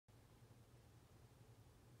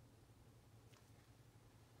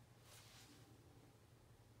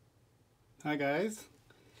Hi guys,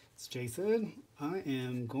 it's Jason. I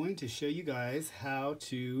am going to show you guys how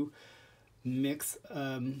to mix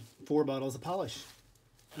 4 bottles of polish.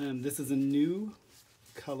 This is a new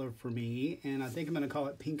color for me, and I think I'm going to call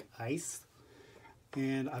it Pink Ice.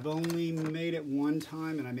 And I've only made it one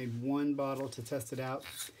time, and I made 1 bottle to test it out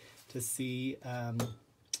to see how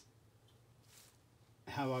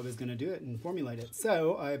I was going to do it and formulate it.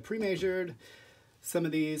 So I pre-measured some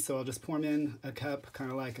of these, so I'll just pour them in a cup,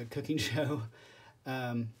 kind of like a cooking show.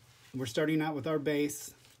 We're starting out with our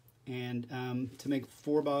base, and to make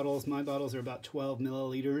 4 bottles, my bottles are about 12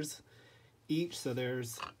 milliliters each, so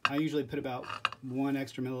I usually put about 1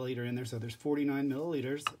 extra milliliter in there, so there's 49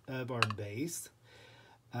 milliliters of our base.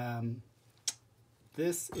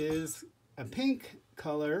 This is a pink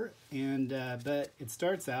color, and but it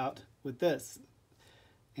starts out with this,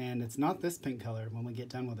 and it's not this pink color when we get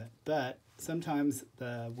done with it, but sometimes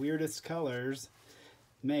the weirdest colors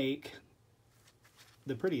make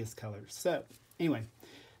the prettiest colors. So anyway,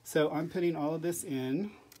 so I'm putting all of this in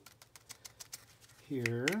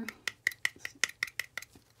here.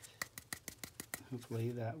 Hopefully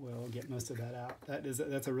that will get most of that out.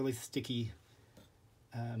 That's a really sticky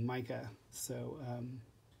mica, so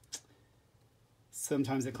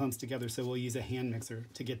sometimes it clumps together, so we'll use a hand mixer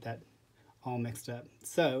to get that all mixed up.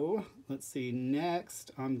 So let's see, next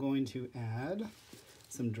I'm going to add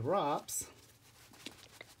some drops.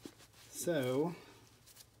 So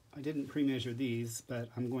I didn't pre-measure these, but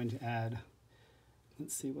I'm going to add,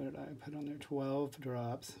 let's see, what did I put on there? 12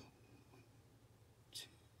 drops. 2,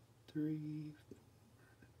 3,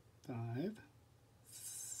 4, 5,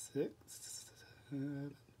 6,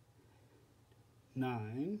 7,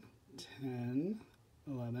 9, 10,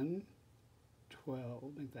 11,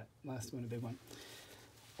 12, make that last one a big one.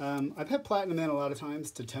 I've had platinum in a lot of times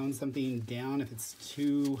to tone something down if it's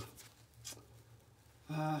too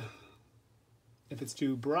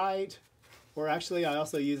bright, or actually I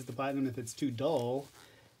also use the platinum if it's too dull,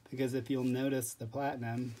 because if you'll notice, the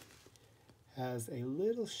platinum has a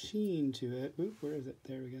little sheen to it. Oop, where is it?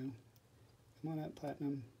 There we go. Come on up,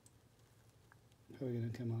 platinum. Probably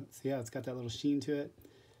gonna come on. See how it's got that little sheen to it?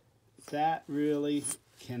 That really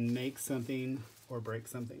can make something or break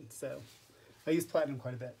something. So I use platinum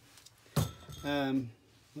quite a bit.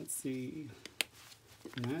 Let's see.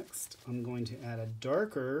 Next, I'm going to add a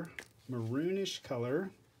darker maroonish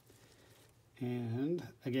color. And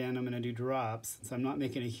again, I'm going to do drops. Since I'm not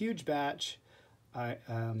making a huge batch,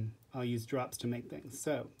 I'll use drops to make things.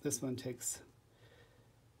 So this one takes,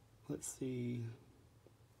 let's see,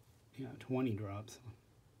 20 drops.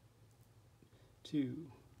 2,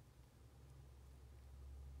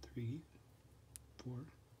 3, 4,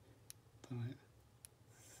 5,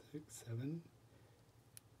 6, 7,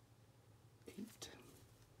 8,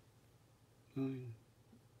 9,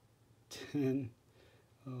 10,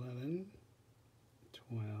 11,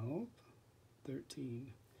 12,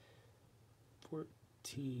 13,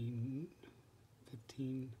 14,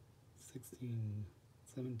 15, 16,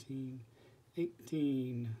 17,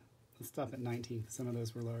 18. Let's stop at 19 because some of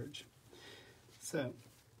those were large. So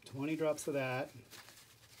 20 drops of that,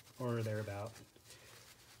 or thereabout.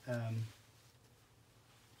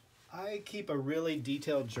 I keep a really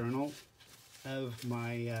detailed journal of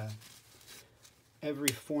my every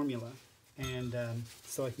formula, and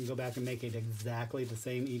so I can go back and make it exactly the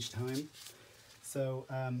same each time. So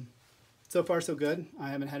so far so good. I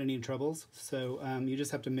haven't had any troubles. So you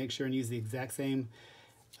just have to make sure and use the exact same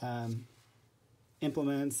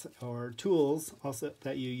implements or tools also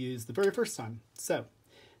that you used the very first time. So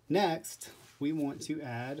next we want to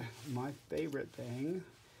add my favorite thing,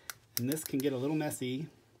 and this can get a little messy.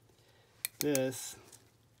 This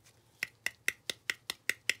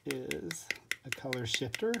is a color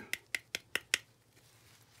shifter.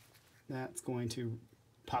 That's going to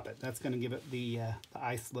pop it. That's going to give it the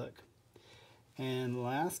ice look. And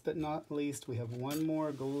last but not least, we have one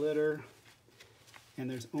more glitter, and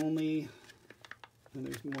there's more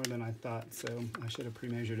than I thought, so I should have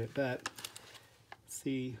pre-measured it, but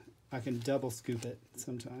see, I can double scoop it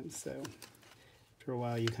sometimes, so after a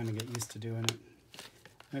while you kind of get used to doing it.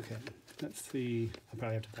 Okay, let's see. I'll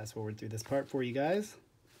probably have to fast forward through this part for you guys.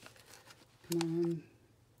 Come on.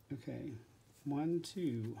 Okay, 1,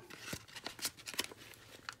 2.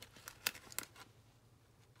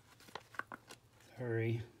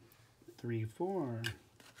 Sorry. 3, 4.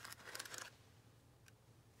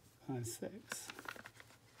 5, 6.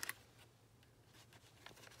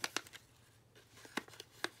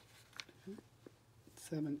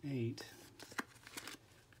 7, 8.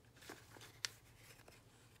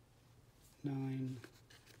 9,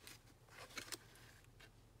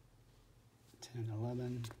 10,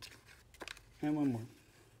 11, And one more.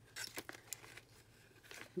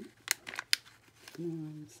 Come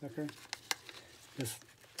on, sucker.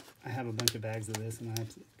 I have a bunch of bags of this, and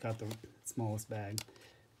I've got the smallest bag.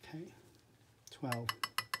 Okay, 12.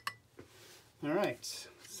 All right,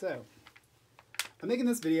 so I'm making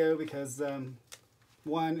this video because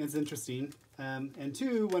one, it's interesting, and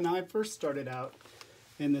two, when I first started out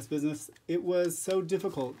in this business, it was so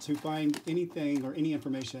difficult to find anything or any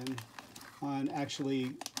information on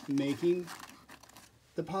actually making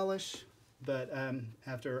the polish. But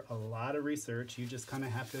after a lot of research, you just kind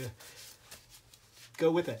of have to go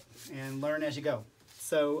with it and learn as you go.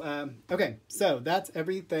 So, okay, so that's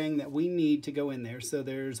everything that we need to go in there. So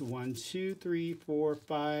there's 1, 2, 3, 4,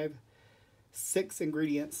 5, 6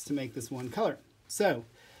 ingredients to make this one color. So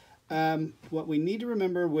what we need to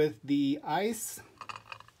remember with the ice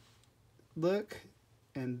look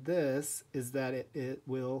and this is that it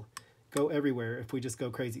will go everywhere if we just go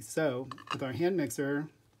crazy. So with our hand mixer,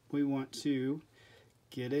 we want to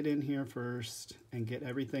get it in here first and get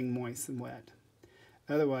everything moist and wet.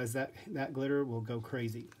 Otherwise, that glitter will go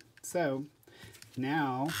crazy. So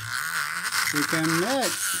now we can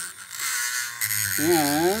mix.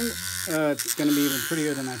 And it's going to be even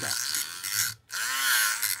prettier than I thought.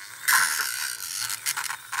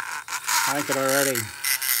 I like it already.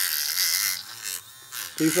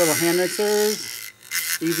 These little hand mixers,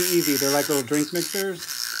 easy. They're like little drink mixers.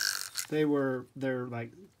 They're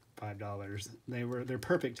like $5. They're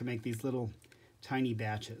perfect to make these little tiny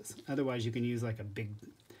batches. Otherwise, you can use like a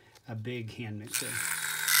big hand mixer.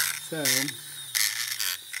 So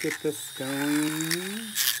get this going.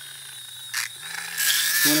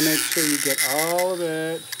 You want to make sure you get all of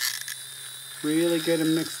it really good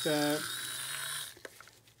and mixed up.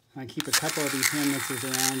 I keep a couple of these hand mixers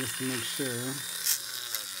around just to make sure.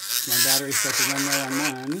 My battery starts to run low on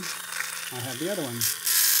one. I have the other one.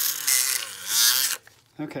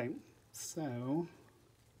 Okay, so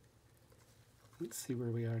let's see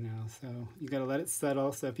where we are now. So you got to let it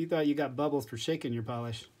settle. So if you thought you got bubbles for shaking your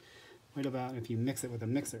polish, what about if you mix it with a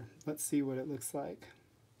mixer? Let's see what it looks like.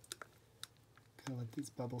 Gotta let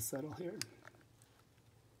these bubbles settle here.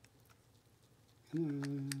 Come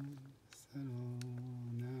on, settle.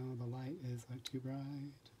 Now the light is like too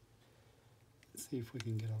bright. Let's see if we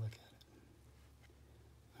can get a look at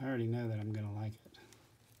it. I already know that I'm gonna like it.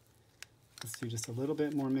 Let's do just a little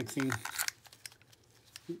bit more mixing.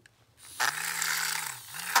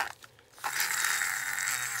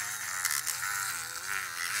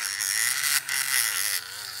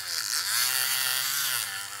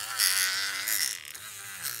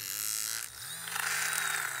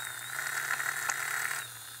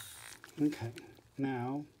 Okay,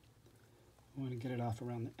 now I want to get it off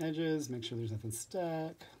around the edges, make sure there's nothing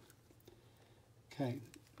stuck. Okay,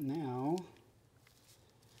 now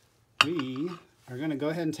we are going to go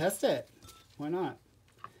ahead and test it. Why not?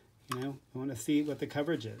 You know, I want to see what the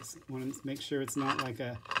coverage is. I want to make sure it's not like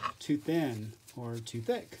too thin or too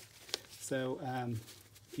thick. So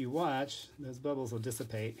if you watch, those bubbles will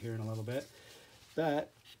dissipate here in a little bit.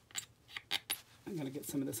 But I'm going to get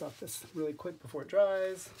some of this off this really quick before it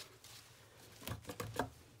dries.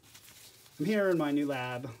 I'm here in my new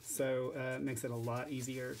lab, so it makes it a lot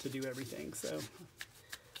easier to do everything. So,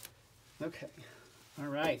 okay, all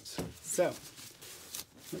right. So,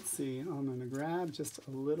 let's see. I'm going to grab just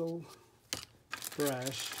a little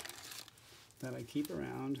brush that I keep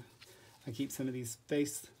around. I keep some of these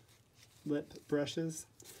lip brushes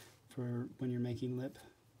for when you're making lip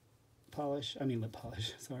polish.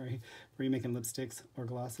 Sorry, where you're making lipsticks or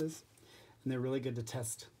glosses. And they're really good to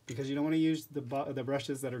test because you don't want to use the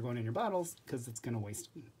brushes that are going in your bottles because it's going to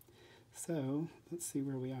waste them. So let's see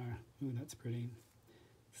where we are. Ooh, that's pretty.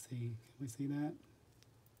 Let's see, can we see that?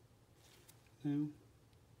 No?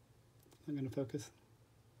 Not going to focus?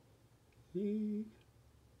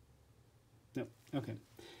 Nope, okay.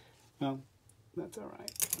 Well, that's all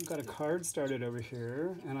right. I've got a card started over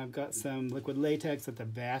here and I've got some liquid latex at the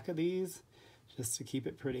back of these just to keep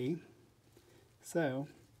it pretty. So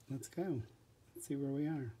let's go. Let's see where we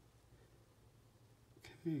are.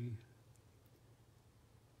 Okay.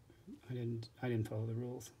 I didn't follow the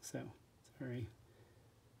rules, so sorry.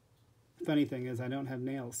 Funny thing is I don't have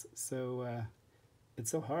nails, so it's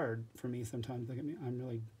so hard for me sometimes. Look at me, I'm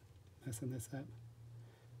really messing this up.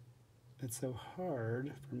 It's so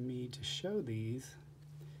hard for me to show these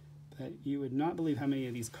that you would not believe how many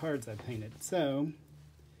of these cards I've painted. So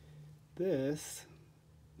this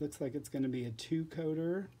looks like it's going to be a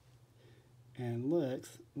 2-coater and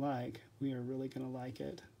looks like we are really going to like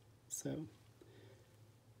it. So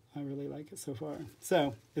I really like it so far.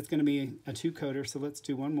 So it's going to be a 2-coater, so let's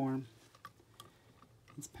do one more.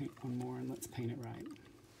 Let's paint one more and let's paint it right.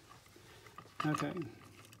 Okay,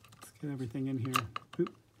 let's get everything in here.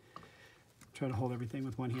 Oop. Try to hold everything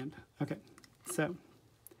with one hand. Okay, so,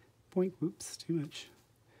 boink, whoops, too much.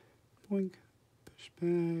 Boink, push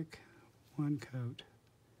back, one coat.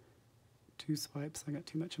 2 swipes, I got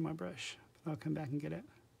too much in my brush, but I'll come back and get it.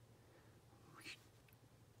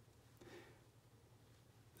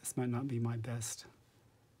 This might not be my best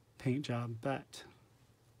paint job, but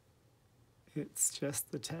it's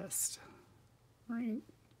just the test. Right.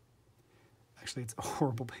 Actually, it's a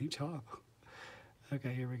horrible paint job.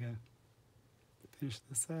 Okay, here we go. Finish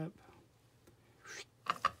this up.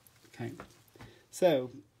 Okay,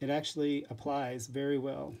 so it actually applies very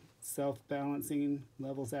well. Self-balancing,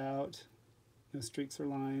 levels out, no streaks or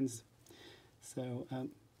lines. So and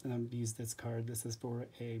I'm going to use this card. This is for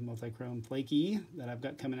a multi-chrome flaky that I've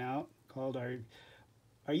got coming out called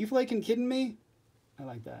Are You Flaking Kidding Me? I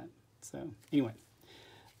like that. So anyway,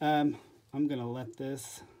 I'm going to let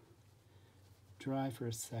this dry for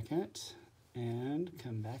a second and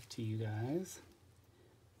come back to you guys.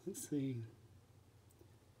 Let's see.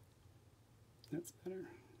 That's better.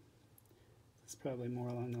 It's probably more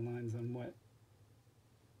along the lines on what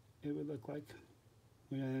it would look like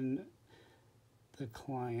when the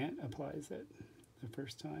client applies it the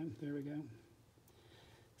first time. There we go.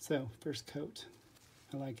 So, first coat.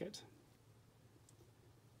 I like it.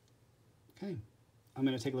 Okay. I'm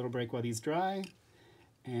going to take a little break while these dry,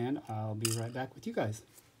 and I'll be right back with you guys.